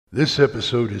This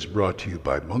episode is brought to you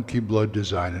by Monkey Blood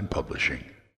Design and Publishing.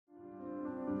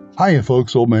 Hiya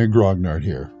folks, Old Man Grognard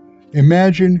here.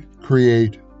 Imagine,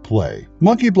 create, play.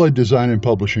 Monkey Blood Design and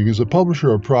Publishing is a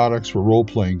publisher of products for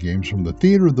role-playing games from the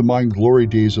theater of the mind glory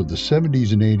days of the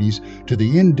 70s and 80s to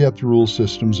the in-depth rule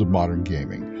systems of modern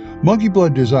gaming. Monkey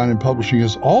Blood Design and Publishing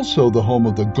is also the home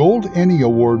of the Gold Emmy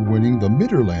Award-winning The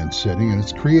Midderland setting and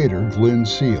its creator, Glenn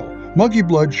Seal. Monkey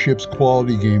Blood ships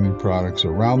quality gaming products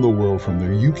around the world from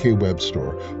their UK web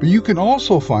store, but you can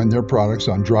also find their products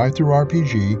on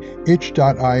DriveThruRPG,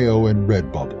 itch.io, and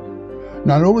Redbubble.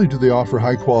 Not only do they offer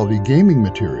high-quality gaming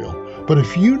material, but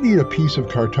if you need a piece of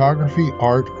cartography,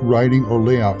 art, writing, or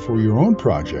layout for your own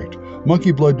project,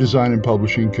 Monkey Blood Design and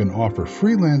Publishing can offer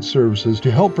freelance services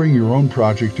to help bring your own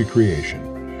project to creation.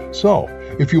 So,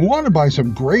 if you want to buy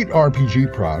some great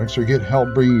RPG products or get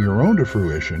help bringing your own to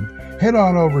fruition, head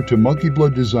on over to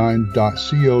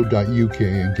monkeyblooddesign.co.uk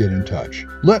and get in touch.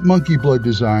 Let Monkey Blood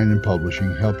Design and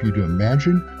Publishing help you to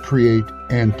imagine, create,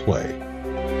 and play.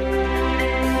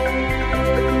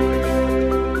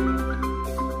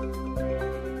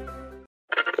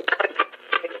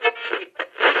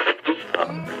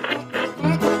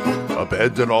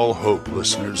 Abandon all hope,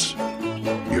 listeners.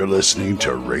 You're listening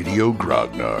to Radio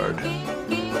Grognard,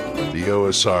 the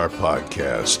OSR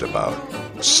podcast about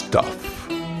stuff,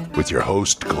 with your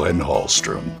host, Glenn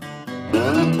Hallstrom.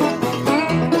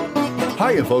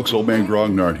 Hiya, folks. Old Man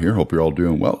Grognard here. Hope you're all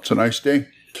doing well. It's a nice day.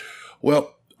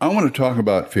 Well, I want to talk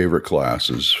about favorite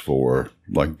classes for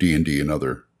like D&D and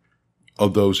other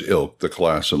of those ilk, the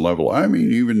class and level. I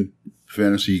mean, even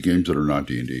fantasy games that are not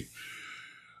D&D.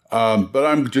 But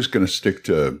I'm just going to stick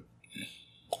to,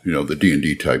 the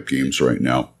D&D type games right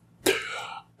now.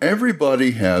 Everybody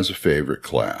has a favorite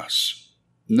class.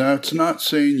 That's not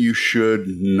saying you should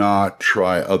not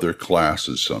try other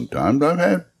classes sometimes. I've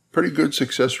had pretty good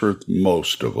success with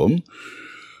most of them.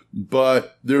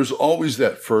 But there's always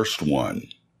that first one,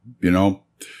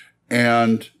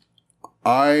 And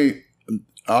I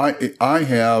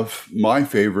have, my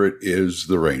favorite is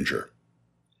the Ranger.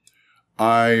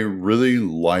 I really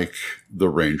like the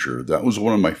Ranger. That was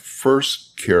one of my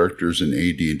first characters in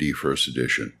AD&D First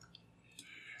Edition.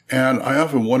 And I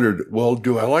often wondered, well,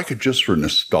 do I like it just for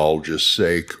nostalgia's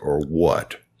sake or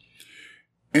what?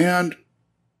 And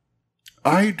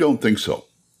I don't think so.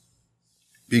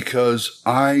 Because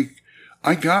I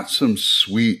got some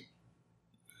sweet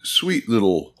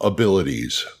little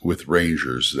abilities with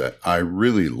Rangers that I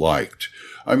really liked.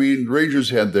 I mean, Rangers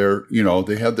had their,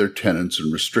 they had their tenets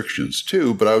and restrictions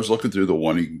too, but I was looking through the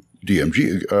 1E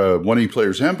DMG, 1E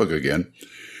Player's Handbook again,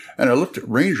 and I looked at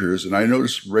Rangers, and I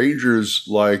noticed Rangers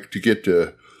like to get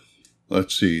to, to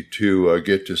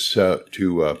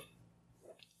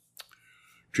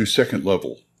second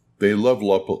level. They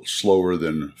level up slower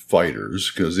than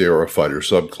fighters because they are a fighter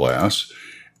subclass,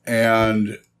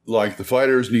 and like the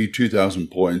fighters need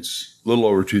 2,000 points, a little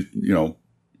over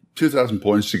 2,000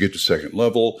 points to get to second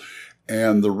level,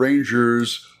 and the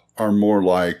Rangers are more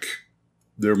like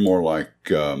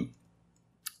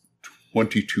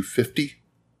 2250.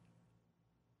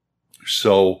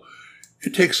 So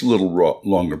it takes a little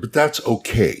longer, but that's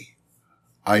okay.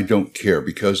 I don't care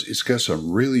because it's got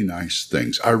some really nice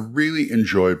things. I really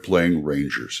enjoyed playing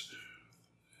Rangers.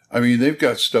 I mean, they've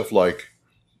got stuff like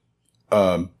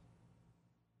they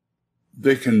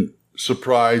can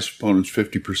surprise opponents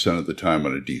 50% of the time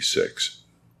on a D6.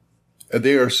 And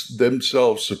they are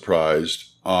themselves surprised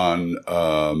on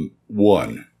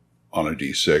 1 on a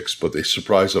D6, but they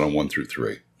surprise it on 1 through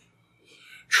 3.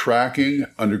 Tracking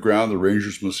underground, the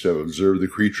Rangers must have observed the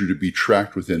creature to be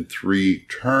tracked within 3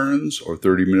 turns or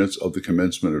 30 minutes of the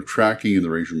commencement of tracking, and the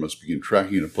Ranger must begin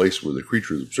tracking in a place where the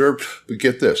creature is observed. But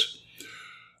get this.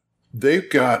 They've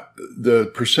got the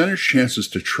percentage chances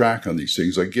to track on these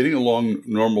things, like getting along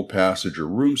normal passage or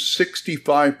room,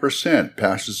 65%,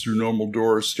 passes through normal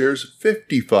door or stairs,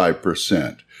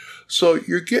 55%. So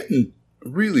you're getting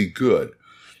really good.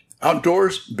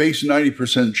 Outdoors, base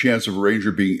 90% chance of a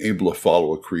Ranger being able to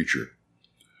follow a creature.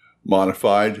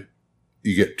 Modified,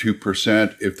 you get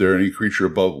 2% if there are any creature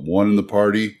above 1 in the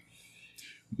party,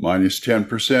 minus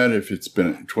 10% if it's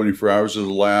been 24 hours has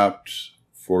elapsed.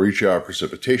 For each hour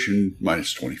precipitation,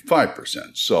 minus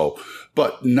 25%. So,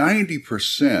 but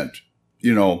 90%,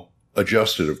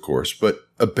 adjusted, of course, but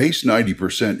a base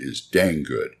 90% is dang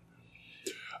good.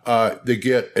 They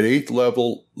get at 8th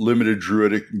level limited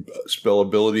druidic spell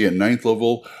ability, and 9th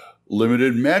level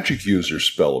limited magic user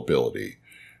spell ability.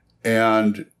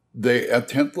 And at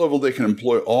 10th level, they can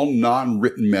employ all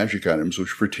non-written magic items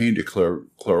which pertain to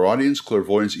clairaudience,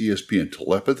 clairvoyance, ESP, and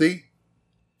telepathy.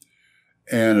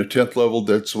 And at 10th level,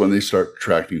 that's when they start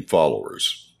attracting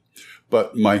followers.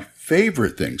 But my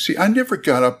favorite thing, see, I never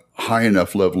got up high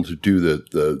enough level to do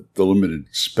the limited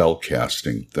spell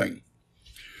casting thing.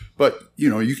 But,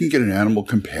 you can get an animal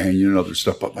companion and other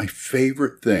stuff. But my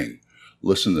favorite thing,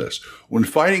 listen to this. When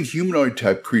fighting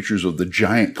humanoid-type creatures of the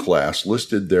giant class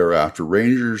listed thereafter,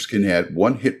 Rangers can add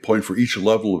 1 hit point for each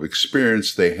level of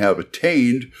experience they have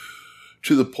attained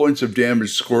to the points of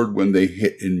damage scored when they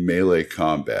hit in melee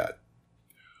combat.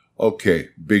 Okay,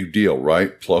 big deal,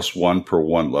 right? +1 per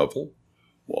 1 level.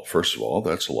 Well, first of all,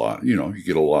 that's a lot. You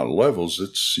get a lot of levels.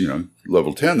 It's,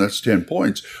 level 10, that's 10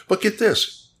 points. But get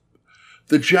this.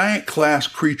 The giant class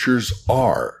creatures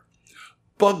are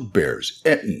bugbears,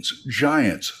 ettins,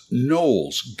 giants,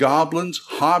 gnolls, goblins,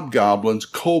 hobgoblins,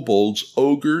 kobolds,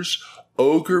 ogres,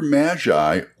 ogre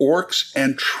magi, orcs,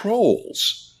 and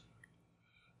trolls.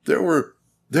 There were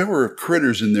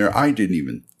critters in there I didn't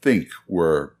even think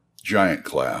were giant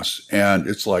class. And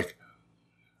it's like,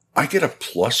 I get a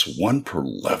 +1 per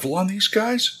level on these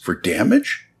guys for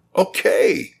damage?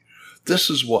 Okay.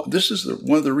 This is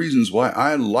one of the reasons why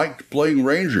I liked playing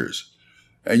Rangers.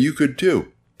 And you could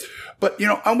too. But,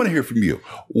 I want to hear from you.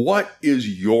 What is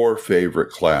your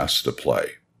favorite class to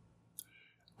play?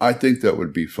 I think that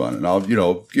would be fun. And I'll,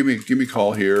 give me a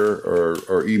call here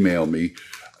or email me.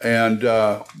 And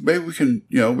maybe we can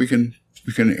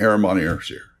air them on air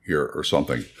here or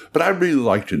something. But I'd really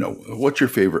like to know, what's your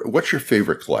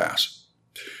favorite class?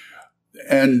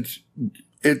 And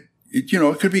it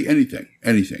could be anything,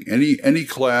 any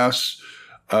class.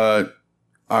 I'm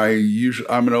an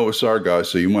OSR guy,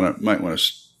 so you might want to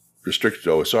restrict it to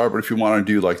OSR. But if you want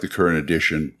to do like the current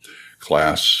edition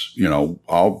class,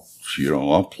 I'll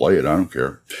play it. I don't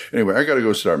care. Anyway, I got to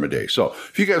go start my day. So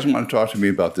if you guys want to talk to me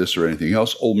about this or anything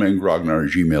else,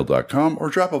 oldmangrognard@gmail.com, or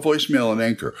drop a voicemail on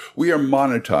Anchor. We are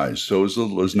monetized, so as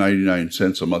little as 99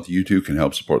 cents a month, you too can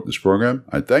help support this program.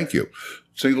 I thank you.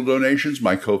 Single donations,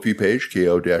 my Ko-fi page,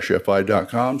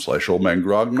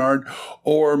 ko-fi.com/oldmangrognard,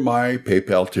 or my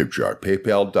PayPal tip jar,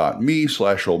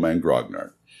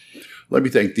 paypal.me/oldmangrognard. Let me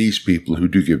thank these people who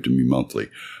do give to me monthly.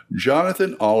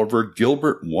 Jonathan, Oliver,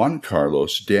 Gilbert, Juan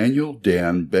Carlos, Daniel,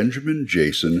 Dan, Benjamin,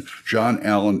 Jason, John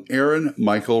Allen, Aaron,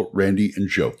 Michael, Randy, and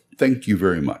Joe. Thank you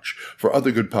very much. For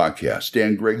other good podcasts,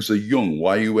 Dan Gregg's The Jung,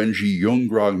 Y-U-N-G, Jung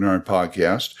Grognard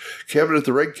Podcast, Kevin at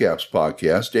the Red Caps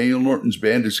Podcast, Daniel Norton's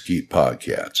Bandiskeet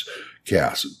Podcast,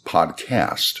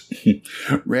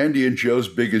 Randy and Joe's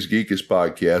Biggest Geekest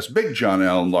Podcast, Big John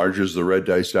Allen Large's The Red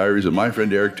Dice Diaries, and my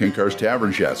friend Eric Tinkar's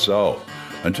Tavern Chat. So,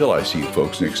 until I see you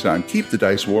folks next time, keep the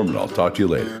dice warm, and I'll talk to you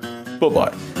later.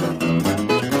 Bye-bye.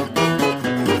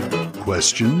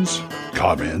 Questions?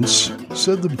 Comments?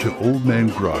 Send them to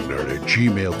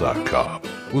oldmangrognard@gmail.com.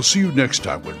 We'll see you next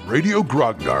time when Radio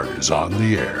Grognard is on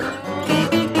the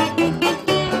air.